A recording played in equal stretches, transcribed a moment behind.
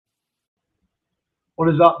What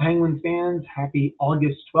is up, Penguins fans? Happy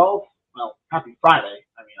August 12th. Well, happy Friday.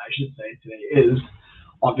 I should say today is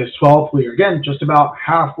August 12th. We are, again, just about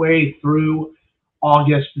halfway through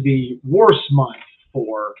August, the worst month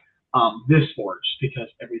for this sport, because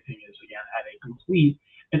everything is, again, at a complete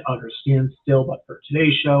and utter standstill. But for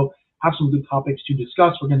today's show, have some good topics to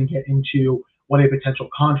discuss. We're going to get into what a potential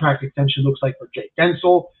contract extension looks like for Jake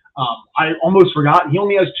Guentzel. I almost forgot. He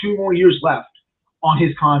only has 2 more years left on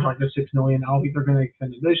his contract of $6 million. I don't think they're going to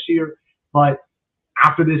extend it this year, but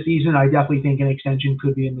after this season, I definitely think an extension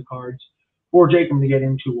could be in the cards for Jake. I'm going to get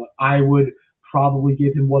into what I would probably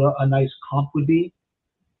give him, what a nice comp would be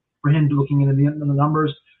for him, looking into the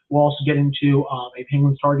numbers. We'll also get into a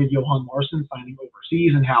Penguins target, Johan Larsson, signing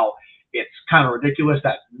overseas, and how it's kind of ridiculous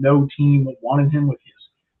that no team wanted him with his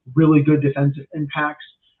really good defensive impacts.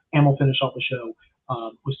 And we'll finish off the show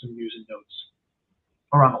with some news and notes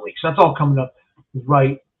around the league. So that's all coming up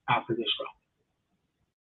right after this show.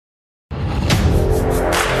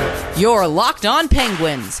 You're Locked On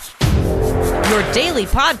Penguins, your daily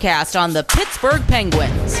podcast on the Pittsburgh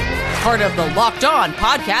Penguins, part of the Locked On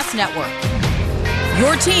Podcast Network,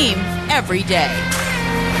 your team every day.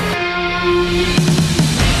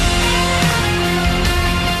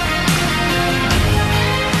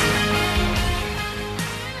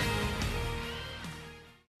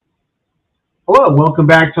 Hello, welcome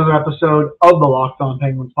back to another episode of the Locked On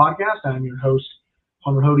Penguins podcast. I'm your host,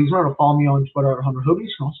 Hunter Hodes. Remember to follow me on Twitter at Hunter Hodes.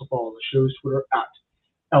 You can also follow the show's Twitter at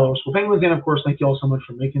 @LRSchoolPenguins. And of course, thank you all so much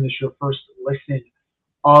for making this your first listen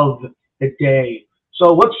of the day.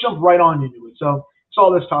 So let's jump right on into it. So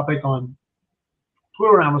saw this topic on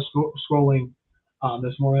Twitter, and I was scrolling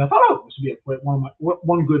this morning. I thought, this would be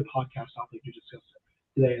one good podcast topic to discuss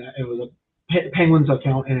today. It was a Penguins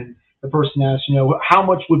account, and the person asked, how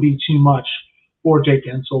much would be too much for Jake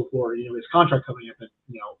Guentzel for his contract coming up. And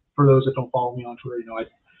for those that don't follow me on Twitter,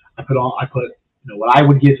 I put what I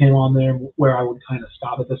would give him on there, where I would kind of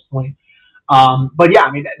stop at this point. But yeah,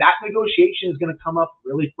 that negotiation is going to come up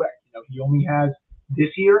really quick. He only has this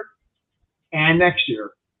year and next year,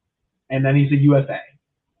 and then he's a UFA.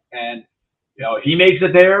 And if he makes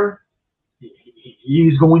it there,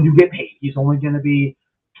 he's going to get paid. He's only going to be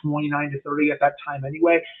 29 to 30 at that time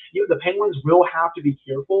anyway. The Penguins will have to be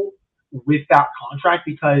careful with that contract,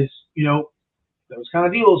 because those kind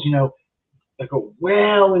of deals that go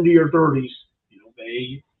well into your 30s,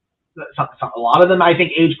 a lot of them I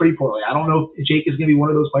think age pretty poorly. I don't know if Jake is going to be one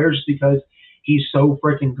of those players just because he's so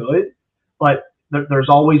freaking good, but there's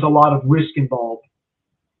always a lot of risk involved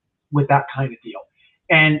with that kind of deal.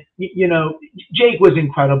 And Jake was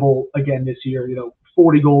incredible again this year.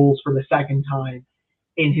 40 goals for the second time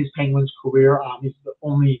in his Penguins career. He's the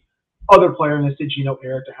only other player in the Ticino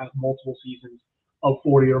era to have multiple seasons of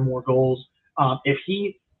 40 or more goals. If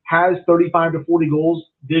he has 35 to 40 goals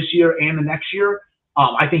this year and the next year,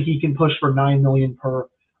 I think he can push for $9 million per,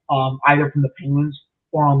 either from the Penguins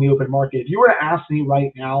or on the open market. If you were to ask me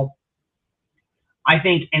right now, I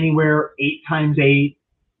think anywhere 8 times 8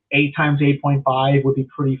 times 8.5 would be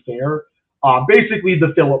pretty fair. Basically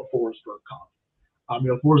the Philip Forsberg comp.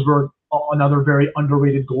 Forsberg, another very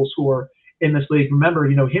underrated goal scorer in this league. Remember,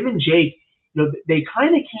 him and Jake, they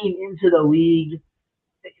kind of came into the league,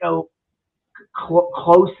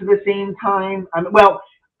 close to the same time. Well,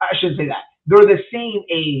 I shouldn't say that. They're the same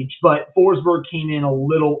age, but Forsberg came in a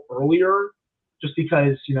little earlier, just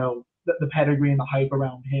because the pedigree and the hype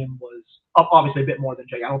around him was obviously a bit more than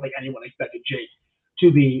Jake. I don't think anyone expected Jake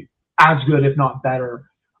to be as good, if not better,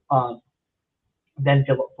 than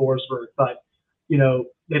Philip Forsberg. But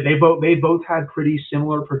they both had pretty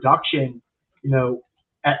similar production,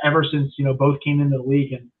 ever since both came into the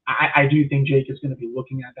league. And I do think Jake is going to be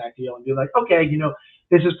looking at that deal and be like, okay,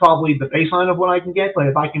 this is probably the baseline of what I can get, but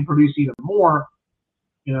if I can produce even more,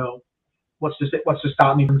 what's to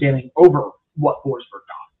stop me from getting over what Forsberg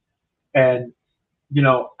got? And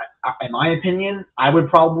in my opinion, I would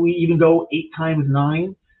probably even go 8 times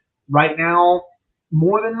 9. Right now,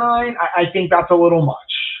 more than 9, I think that's a little much.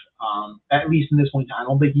 At least in this point in time, I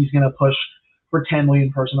don't think he's going to push for 10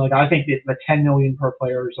 million personally. I think that the 10 million per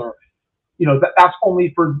players are, that's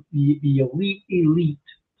only for the elite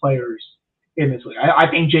players in this league. I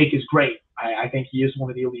think Jake is great. I think he is one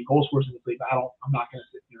of the elite goal scorers in this league, but I'm not going to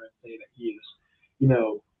sit here and say that he is,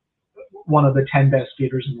 one of the 10 best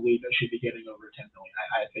skaters in the league that should be getting over 10 million.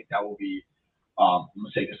 I think that will be a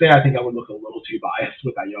mistake to say. I think I would look a little too biased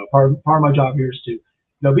with that. Part of my job here is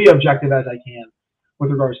to be objective as I can with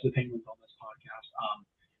regards to the Penguins on this podcast.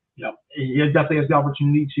 He definitely has the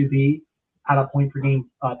opportunity to be at a point per game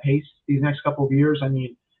pace these next couple of years.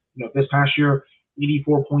 This past year,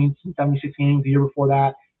 84 points in 76 games. The year before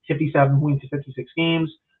that, 57 points in 56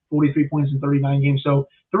 games, 43 points in 39 games. So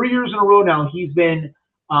 3 years in a row now, he's been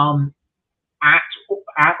at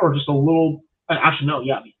or just a little. Actually, no,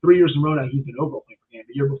 yeah, 3 years in a row now, he's been over a point per game.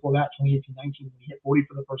 The year before that, 2018-19, when he hit 40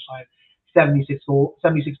 for the first time, 76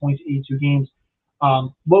 points, 82 games.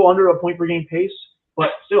 Low under a point per game pace, but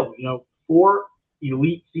still, 4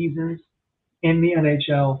 elite seasons in the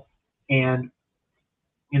NHL, and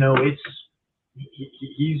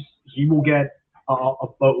he will get a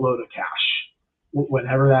boatload of cash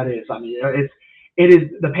whenever that is. I mean, it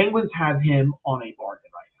is the Penguins have him on a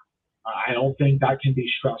bargain right now. I don't think that can be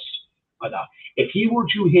stressed enough. If he were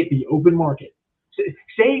to hit the open market,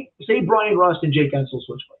 say Brian Rust and Jake Guentzel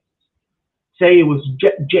switch places. Say it was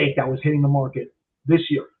Jake that was hitting the market this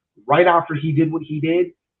year, right after he did what he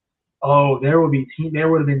did. Oh, there would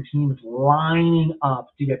have been teams lining up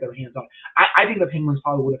to get their hands on. I think the Penguins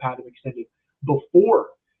probably would have had him extended before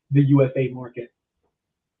the UFA market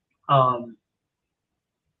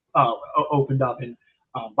opened up. And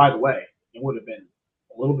by the way, it would have been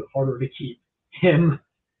a little bit harder to keep him,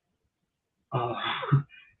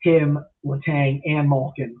 Letang, and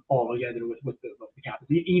Malkin all together with the Capitals.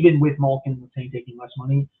 Even with Malkin and Letang taking less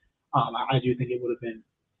money, I do think it would have been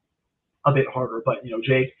a bit harder. But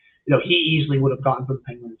Jake, he easily would have gotten for the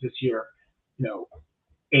Penguins this year,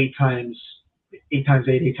 8 times 8 times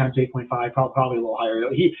 8.5, probably a little higher.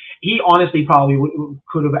 He honestly probably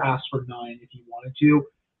could have asked for 9 if he wanted to.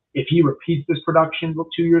 If he repeats this production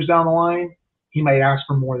 2 years down the line, he might ask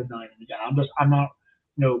for more than 9. And again, I'm not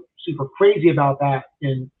super crazy about that.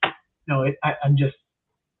 And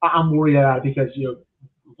I'm worried about it because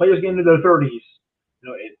players get into their 30s,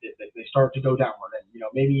 they start to go downward, and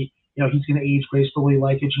maybe he's going to age gracefully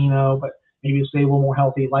like a Gino, but maybe he'll stay a little more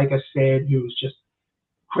healthy like a Sid, who's just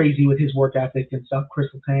crazy with his work ethic and stuff. Chris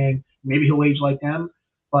Letang, maybe he'll age like them,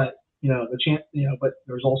 but the chance, but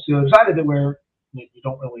there's also the other side of it where you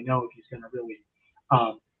don't really know if he's going to really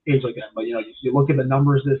age like them. But you look at the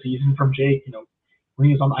numbers this season from Jake. When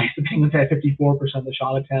he was on the ice, the Penguins had 54% of the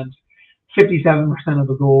shot attempts, 57% of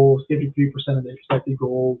the goals, 53% of the expected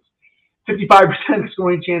goals, 55% of the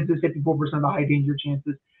scoring chances, 54% of the high danger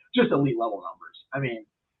chances. Just elite level numbers. I mean,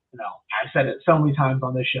 I've said it so many times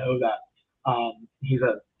on this show that he's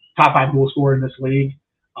a top 5 goal scorer in this league.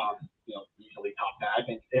 Easily top 5. I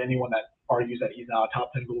think anyone that argues that he's not a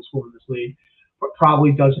top 10 goal scorer in this league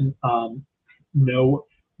probably doesn't know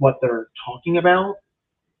what they're talking about.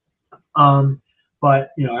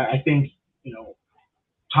 But I think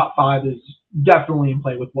top 5 is definitely in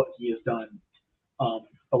play with what he has done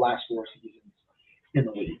the last 4 seasons in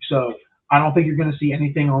the league. So I don't think you're going to see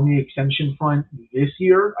anything on the extension front this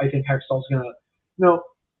year. I think Hextall's going to,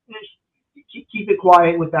 keep it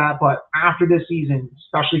quiet with that. But after this season,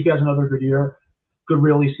 especially if he has another good year, could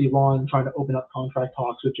really see Ron trying to open up contract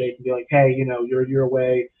talks with Jake and be like, hey, you're a year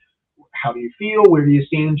away. How do you feel? Where do you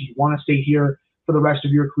stand? Do you want to stay here for the rest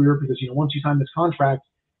of your career? Because, once you sign this contract,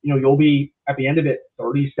 you'll be at the end of it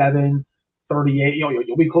 37, 38,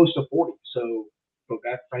 you'll be close to 40. So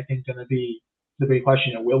that's, I think, going to be the big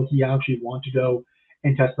question. Will he actually want to go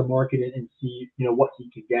and test the market and see, what he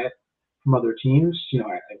can get from other teams?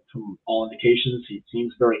 From all indications, he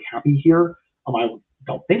seems very happy here. I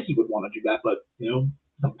don't think he would want to do that, but,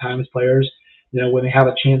 sometimes players, when they have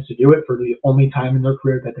a chance to do it for the only time in their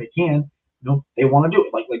career that they can, they want to do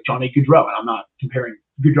it. Like Johnny Gaudreau, and I'm not comparing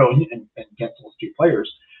Gaudreau and Guentzel as 2 players,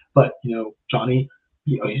 but, Johnny,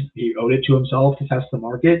 he owed it to himself to test the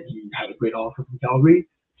market. He had a great offer from Calgary,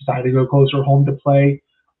 decided to go closer home to play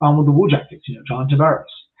with the Blue Jackets. John Tavares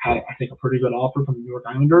had, I think, a pretty good offer from the New York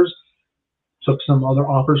Islanders, took some other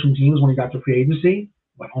offers from teams when he got to free agency,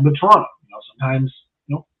 went home to Toronto. Sometimes,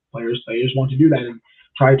 players want to do that and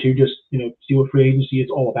try to just, see what free agency is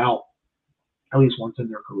all about at least once in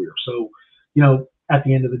their career. So, at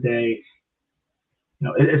the end of the day,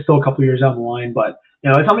 it's still a couple of years down the line, but,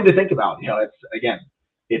 it's something to think about.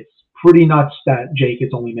 It's pretty nuts that Jake is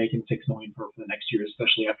only making $6 million for the next year,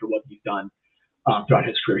 especially after what he's done throughout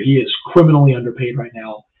his career. He is criminally underpaid right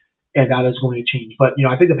now, and that is going to change. But,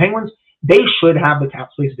 I think the Penguins, they should have the cap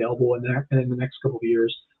space available in the next couple of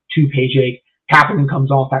years to pay Jake. Kapanen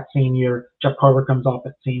comes off that same year. Jeff Carter comes off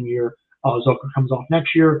that same year. Zucker comes off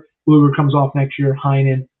next year. Blueger comes off next year.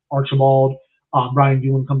 Heinen, Archibald, Brian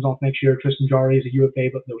Doolan comes off next year. Tristan Jarry is a UFA,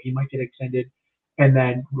 but no, he might get extended. And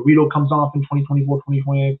then Ruido comes off in 2024,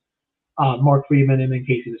 2028. Mark Friedman, and then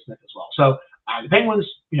Casey DeSmith as well. So the Penguins,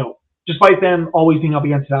 despite them always being up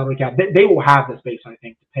against the salary cap, they will have the space, I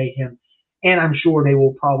think, to pay him. And I'm sure they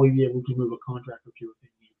will probably be able to move a contract or 2 if they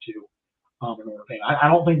need to in order to pay him. I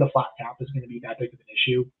don't think the flat cap is going to be that big of an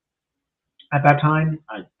issue at that time.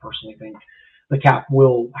 I personally think the cap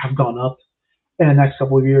will have gone up in the next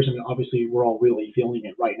couple of years. I mean, obviously, we're all really feeling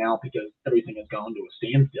it right now because everything has gone to a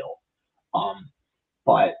standstill.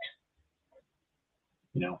 But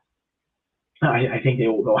I think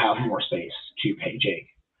they'll have more space to pay Jake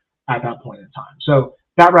at that point in time. So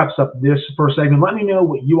that wraps up this first segment. Let me know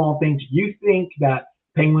what you all think. Do you think that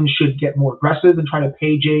Penguins should get more aggressive and try to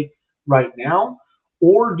pay Jake right now?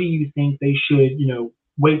 Or do you think they should,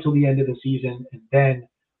 wait till the end of the season and then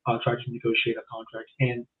try to negotiate a contract?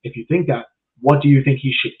 And if you think that, what do you think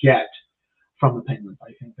he should get from the Penguins?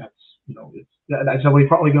 I think that's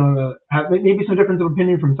probably going to have maybe some difference of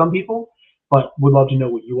opinion from some people, but would love to know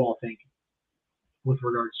what you all think with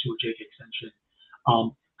regards to a Jake extension.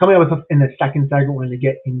 Coming up in the second segment, we're going to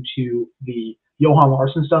get into the Johan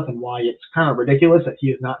Larsson stuff and why it's kind of ridiculous that he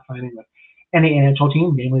is not signing with any NHL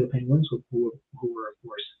team, namely the Penguins, who were, of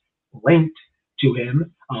course, linked to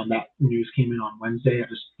him. That news came in on Wednesday. I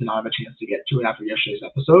just did not have a chance to get to it after yesterday's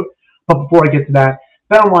episode. But before I get to that,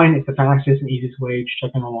 BetOnline is the fastest and easiest way to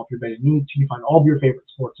check in on all of your betting needs. You can find all of your favorite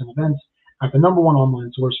sports and events at the #1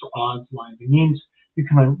 online source for odds, lines, and games. You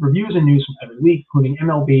can find reviews and news from every league, including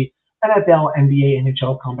MLB, NFL, NBA,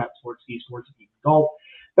 NHL, combat sports, esports, and even golf.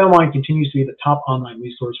 BetOnline continues to be the top online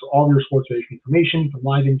resource for all of your sports-related information, from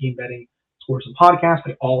live in-game betting, scores, and podcasts.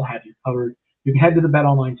 They all have you covered. You can head to the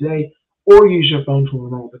BetOnline today or use your phone to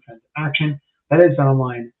learn all the trends in action. That is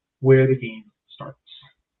BetOnline, where the game starts.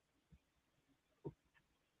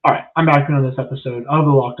 All right, I'm back on this episode of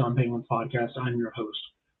the Locked On Penguins podcast. I'm your host,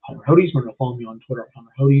 Hunter Hodes. Remember to follow me on Twitter at Hunter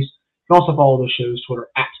Hodes. You can also follow the show's Twitter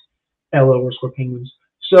at @LO_Penguins.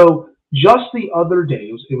 So just the other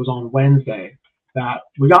day, it was on Wednesday, that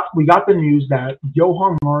we got the news that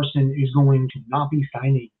Johan Larsson is going to not be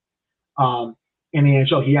signing in the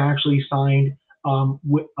NHL. He actually signed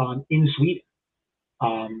in Sweden.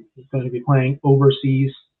 He's going to be playing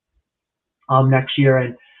overseas next year.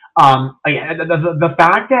 And the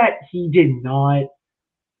fact that he did not,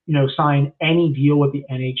 sign any deal with the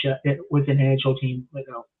NHL, with an NHL team,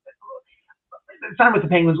 sign with the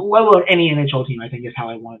Penguins, let alone any NHL team, I think is how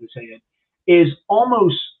I wanted to say it, is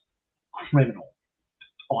almost criminal,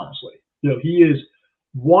 honestly. He is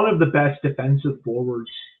one of the best defensive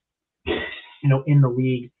forwards, in the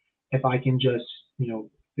league. If I can just,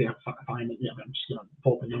 find it, I'm just going to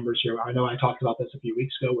pull up the numbers here. I know I talked about this a few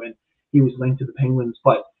weeks ago when he was linked to the Penguins,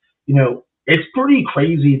 but, it's pretty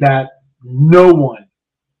crazy that no one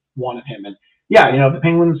wanted him. And yeah, the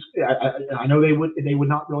Penguins, I know they would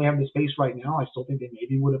not really have the space right now. I still think they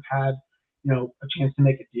maybe would have had, a chance to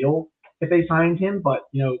make a deal if they signed him. But,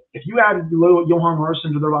 if you added Johan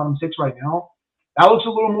Larsson to their bottom six right now, that looks a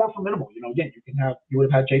little more formidable. Again, you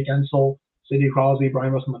would have had Jake Guentzel, Sidney Crosby,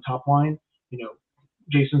 Brian Russ on the top line,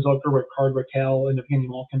 Jason Zucker, Rickard Rakell, and Evgeny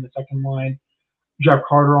Malkin the second line, Jeff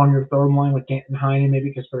Carter on your third line with Danton Heinen,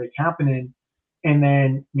 maybe Kasperi Kapanen, and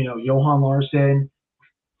then, Johan Larsson,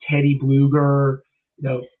 Teddy Bluger,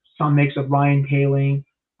 some mix of Ryan Poehling,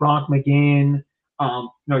 Brock McGinn.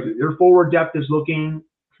 Your forward depth is looking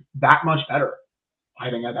that much better. I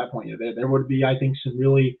think at that point, there would be, I think, some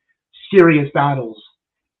really serious battles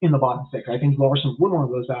in the bottom six. I think Larsson won one of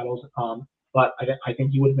those battles, but I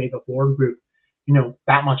think he would have made the forward group,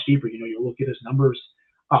 that much deeper. You look at his numbers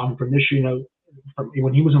from this year, from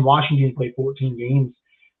when he was in Washington, he played 14 games.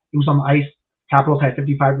 He was on the ice. Capitals had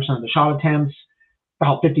 55% of the shot attempts,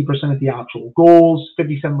 about 50% of the actual goals,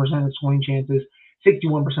 57% of the scoring chances,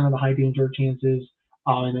 61% of the high danger chances,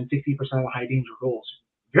 and then 60% of the high danger goals.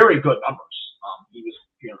 Very good numbers. He was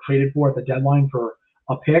traded for at the deadline for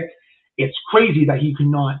a pick. It's crazy that he could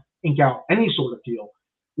not ink out any sort of deal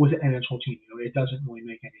with an NHL team. It doesn't really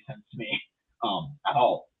make any sense to me at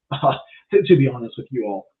all, to be honest with you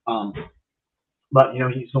all. But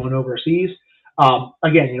he's going overseas.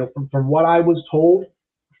 Again, from what I was told,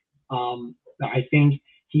 I think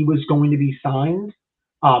he was going to be signed.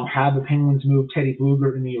 Have the Penguins move Teddy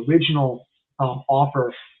Bluger in the original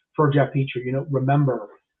offer for Jeff Petrie. Remember,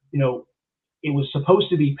 it was supposed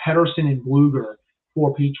to be Pettersson and Bluger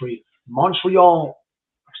for Petrie. Montreal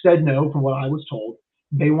said no, from what I was told.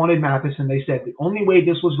 They wanted Matheson. They said the only way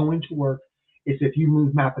this was going to work is if you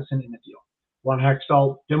move Matheson in the deal. Ron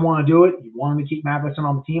Hextall didn't want to do it. He wanted to keep Matheson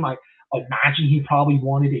on the team. I imagine he probably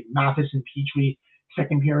wanted a Matheson Petrie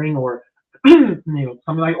second pairing, or something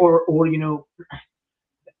like, or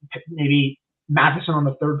maybe Matheson on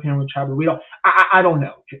the third pairing with Trevor Riedel. I don't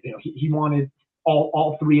know. He wanted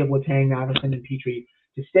all three of Letang, Matheson, and Petrie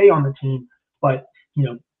to stay on the team, but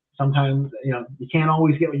sometimes you can't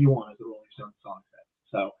always get what you want, as the Rolling Stones song said.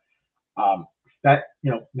 So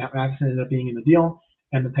Matheson ended up being in the deal.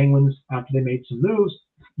 And the Penguins, after they made some moves,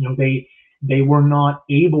 they were not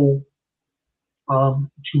able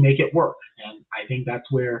to make it work. And I think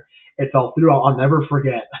that's where it fell through. I'll never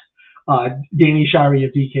forget Danny Shirey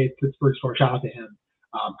of DK Pittsburgh Sports. Shout out to him.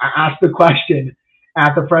 I asked the question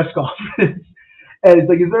at the press conference, and it's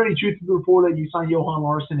like, is there any truth to the report that you signed Johan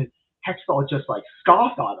Larsson? And Hextall just like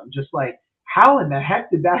scoffed on him, just like, how in the heck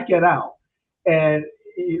did that get out? And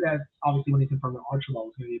that's obviously when he confirmed that Archibald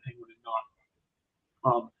was going to be a Penguin and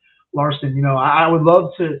not Larsson. I would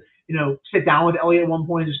love to, sit down with Elliot at one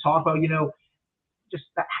point and just talk about, just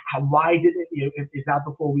why did it, is that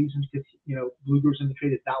the full reason? Because, Blueger's in the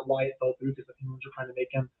trade, is that why it fell through? Because the Penguins are trying to make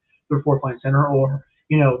him their fourth line center? Or,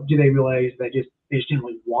 do they realize that they just didn't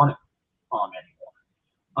really want him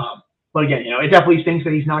anymore? But again, it definitely stinks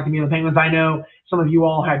that he's not going to be on the Penguins. I know some of you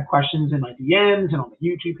all had questions in my DMs and on the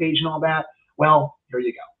YouTube page and all that. Well, here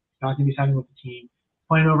you go. He's not going to be signing with the team,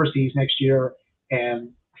 playing overseas next year,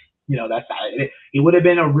 and that's it would have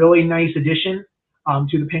been a really nice addition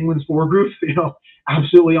to the Penguins forward group.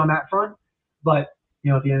 Absolutely on that front. But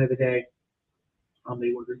at the end of the day,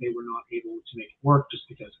 they were not able to make it work just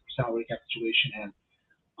because of the salary cap situation,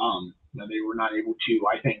 and they were not able to,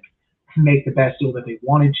 I think, make the best deal that they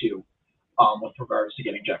wanted to. With regards to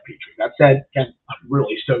getting Jeff Petrie. That said, again, I'm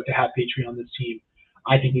really stoked to have Petrie on this team.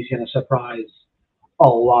 I think he's going to surprise a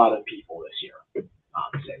lot of people this year, to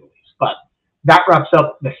say the least. But that wraps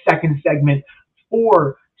up the second segment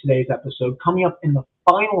for today's episode. Coming up in the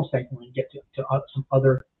final segment, we get to some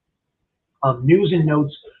other news and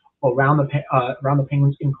notes around the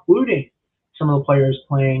Penguins, including some of the players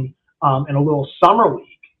playing in a little summer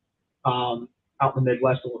league. Out in the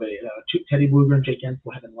Midwest a little bit. Teddy Blueger and Jake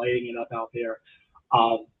Guentzel have been lighting it up out there.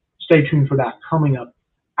 Stay tuned for that coming up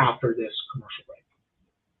after this commercial break.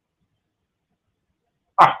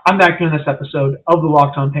 All right, I'm back doing this episode of the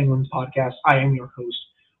Locked On Penguins podcast. I am your host,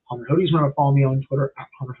 Hunter Hodes. Remember to follow me on Twitter at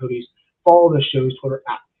Hunter Hodes. Follow the show's Twitter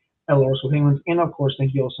at LRSO Penguins. And of course,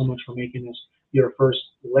 thank you all so much for making this your first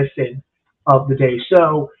listen of the day.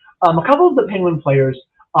 So a couple of the Penguin players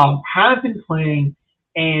have been playing,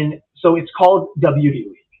 and so it's called WD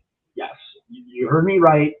League. Yes, you heard me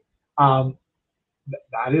right.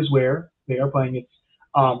 That is where they are playing. It's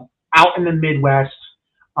out in the Midwest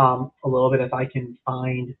a little bit, if I can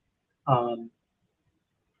find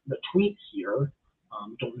the tweet here.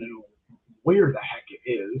 Don't know where the heck it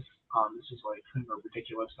is. This is like kind of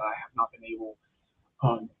ridiculous that I have not been able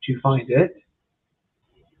to find it.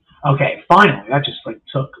 Okay, finally, that just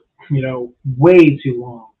took way too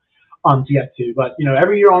long to get to. But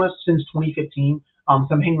every year on it since 2015,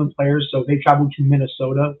 some Penguin players, so they traveled to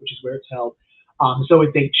Minnesota, which is where it's held. So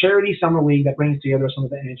it's a charity summer league that brings together some of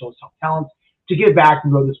the NHL's top talents to give back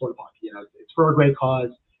and grow the sport of hockey. It's for a great cause.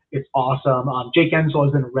 It's awesome. Jake Guentzel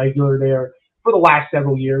has been a regular there for the last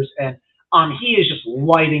several years, and he is just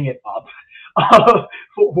lighting it up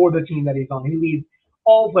for the team that he's on. He leads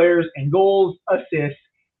all players in goals, assists,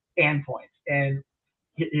 and points. And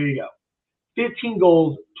here you go. 15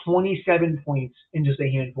 goals, 27 points in just a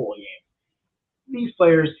handful of games. These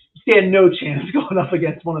players stand no chance going up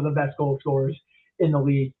against one of the best goal scorers in the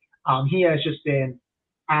league. He has just been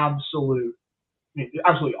absolutely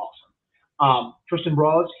awesome. Tristan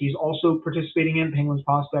Broz, he's also participating in Penguins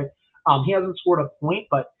prospect. He hasn't scored a point,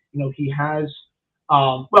 but he has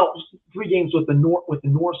 3 games with the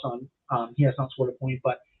North Sun. He has not scored a point,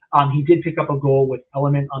 but he did pick up a goal with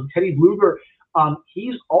Element. Teddy Blueger,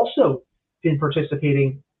 he's also been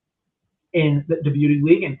participating in the WD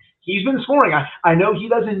League, and he's been scoring. I know he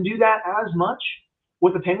doesn't do that as much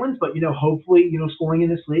with the Penguins, but hopefully scoring in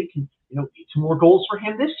this league can lead to more goals for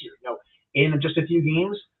him this year. In just a few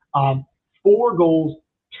games, 4 goals,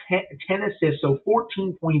 10 assists, so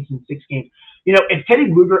 14 points in 6 games. If Teddy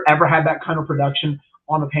Blueger ever had that kind of production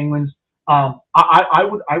on the Penguins, I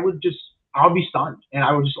would be stunned, and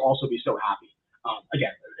I would just also be so happy.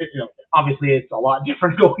 Again, obviously it's a lot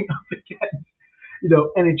different going up against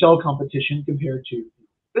NHL competition compared to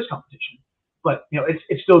this competition, but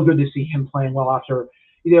it's still good to see him playing well after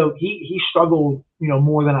he struggled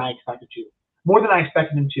more than I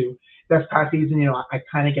expected him to this past season. I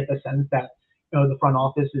kind of get the sense that the front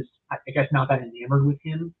office is, I guess, not that enamored with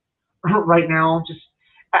him right now. Just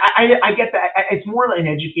I get that it's more like an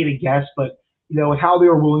educated guess, but with how they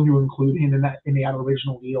were willing to include him in that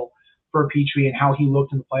original deal for Petrie and how he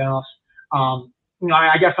looked in the playoffs,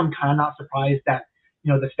 I guess I'm kind of not surprised that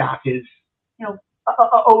the staff is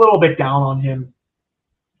a little bit down on him,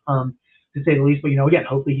 to say the least. But again,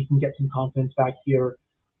 hopefully he can get some confidence back here,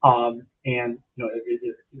 and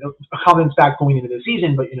confidence back going into the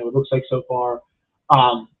season. But it looks like so far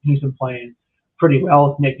he's been playing pretty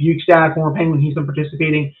well. Nick Bjugstad, former Penguin, he's been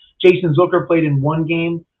participating. Jason Zucker played in 1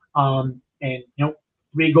 game, and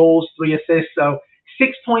 3 goals, 3 assists. So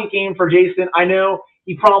 6-point game for Jason. I know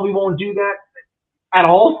he probably won't do that at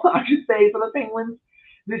all, I should say, for the Penguins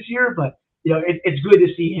this year, but it's good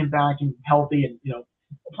to see him back and healthy and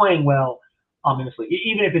playing well in this league,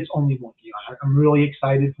 even if it's only one game. I'm really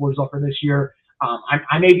excited for Zucker this year.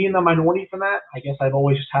 I may be in the minority for that. I guess I've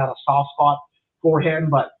always just had a soft spot for him,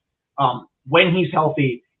 but when he's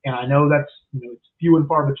healthy, and I know that's it's few and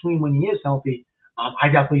far between when he is healthy, I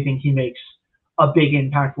definitely think he makes a big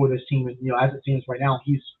impact for this team. And as it stands right now,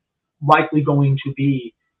 he's likely going to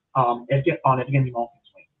be on Evgeny Malkin's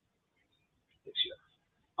wing this year,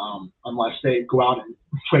 unless they go out and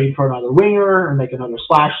trade for another winger or make another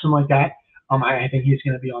splash, something like that. I think he's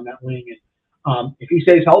going to be on that wing. And if he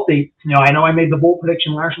stays healthy, I know I made the bold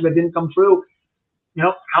prediction last year that didn't come true.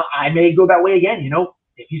 I may go that way again.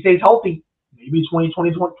 If he stays healthy, maybe 20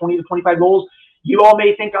 to 25 goals. You all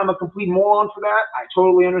may think I'm a complete moron for that. I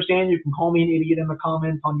totally understand. You can call me an idiot in the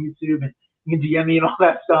comments on YouTube, and you can DM me and all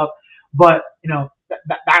that stuff. But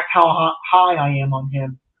that's how high I am on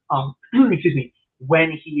him. Excuse me,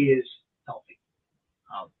 when he is healthy.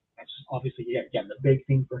 That's obviously again the big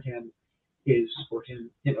thing for him is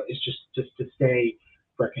just to stay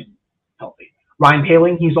freaking healthy. Ryan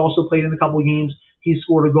Poehling, he's also played in a couple of games. He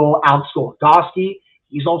scored a goal. Alex Goligoski,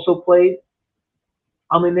 he's also played.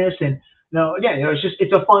 In this, and again,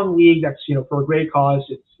 it's a fun league that's for a great cause.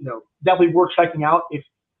 It's definitely worth checking out if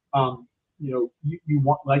you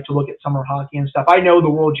like to look at summer hockey and stuff. I know the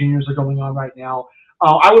World Juniors are going on right now.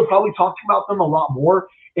 I would probably talk about them a lot more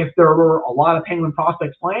if there were a lot of Penguin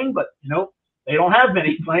prospects playing, but they don't have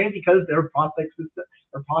many playing because their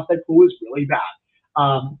prospect pool is really bad.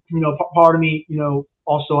 Part of me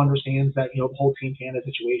also understands that the whole Team Canada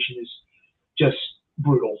situation is just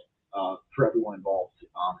brutal for everyone involved.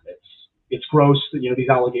 It's gross, these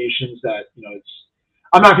allegations that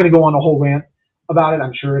I'm not going to go on a whole rant about it.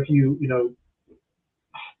 I'm sure if you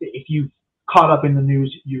caught up in the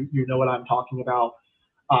news, you know what I'm talking about.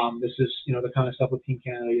 This is the kind of stuff with Team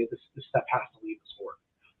Canada. This stuff has to leave the sport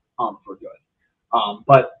for good.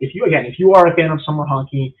 But if you are a fan of summer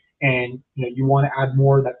hockey and you want to add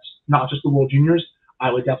more, that's not just the World Juniors,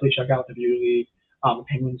 I would definitely check out the Beauty League, the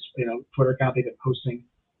Penguins Twitter account. They've been posting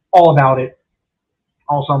all about it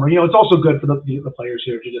all summer. It's also good for the players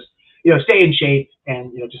here to just stay in shape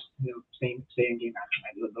and stay in game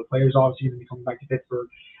action. The players obviously going to be coming back to Pittsburgh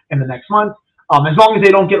in the next month. As long as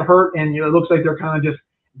they don't get hurt and it looks like they're kind of just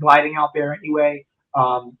gliding out there anyway.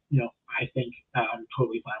 I think I'm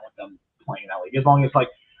totally fine with them playing that league as long as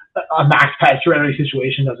a Max Pacioretty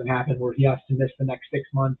situation doesn't happen where he has to miss the next 6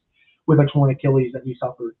 months with a torn Achilles that he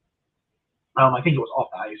suffered. I think it was off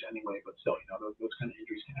the ice anyway, but still, those kind of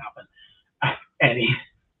injuries can happen at any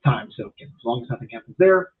time. So again, as long as nothing happens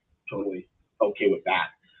there, totally okay with that.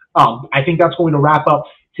 I think that's going to wrap up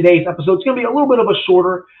today's episode. It's going to be a little bit of a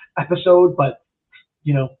shorter episode, but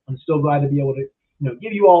I'm still glad to be able to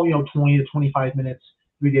give you all 20 to 25 minutes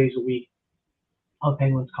 3 days a week of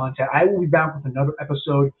Penguins content. I will be back with another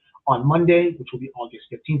episode on Monday, which will be August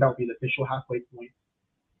 15th. That will be the official halfway point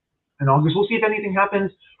in August. We'll see if anything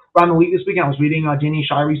happens around the league this weekend. I was reading Danny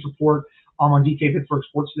Shire's report on DK Pittsburgh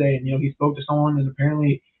Sports today, and he spoke to someone, and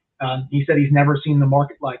apparently he said he's never seen the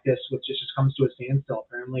market like this, which just comes to a standstill.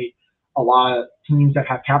 Apparently, a lot of teams that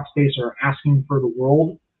have cap space are asking for the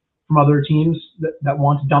world from other teams that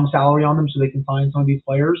want to dump salary on them so they can sign some of these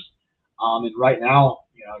players. And right now,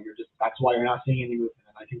 that's why you're not seeing any movement.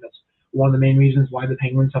 And I think that's one of the main reasons why the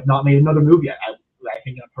Penguins have not made another move yet. I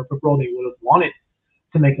think in a perfect world, they would have wanted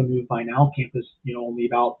to make a move by now. Camp is, only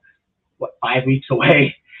about 5 weeks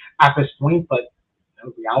away at this point. But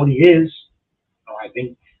the reality is, I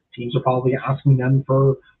think teams are probably asking them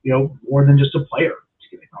for, more than just a player.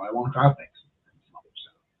 They probably want draft picks and some other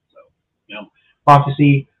stuff. So, we'll have to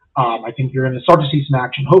see. I think you're going to start to see some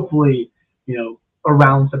action. Hopefully,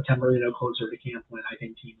 around September, closer to camp when I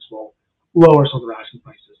think teams will lower some of their asking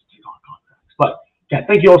prices to take on contracts. But yeah,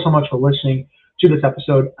 thank you all so much for listening to this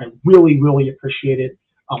episode. I really, really appreciate it.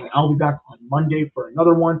 I'll be back on Monday for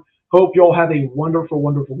another one. Hope you all have a wonderful,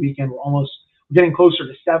 wonderful weekend. We're getting closer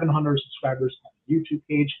to 700 subscribers on the YouTube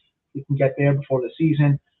page. We can get there before the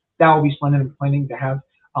season. That will be splendid. I'm planning to have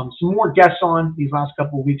some more guests on these last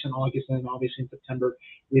couple of weeks in August and then obviously in September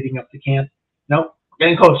leading up to camp.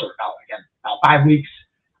 Getting closer. About 5 weeks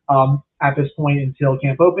at this point until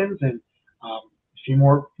camp opens, and a few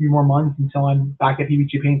more months until I'm back at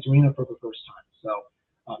PBG Paints Arena for the first time.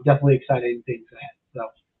 So definitely exciting things ahead. So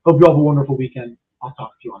hope you all have a wonderful weekend. I'll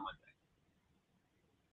talk to you on Monday.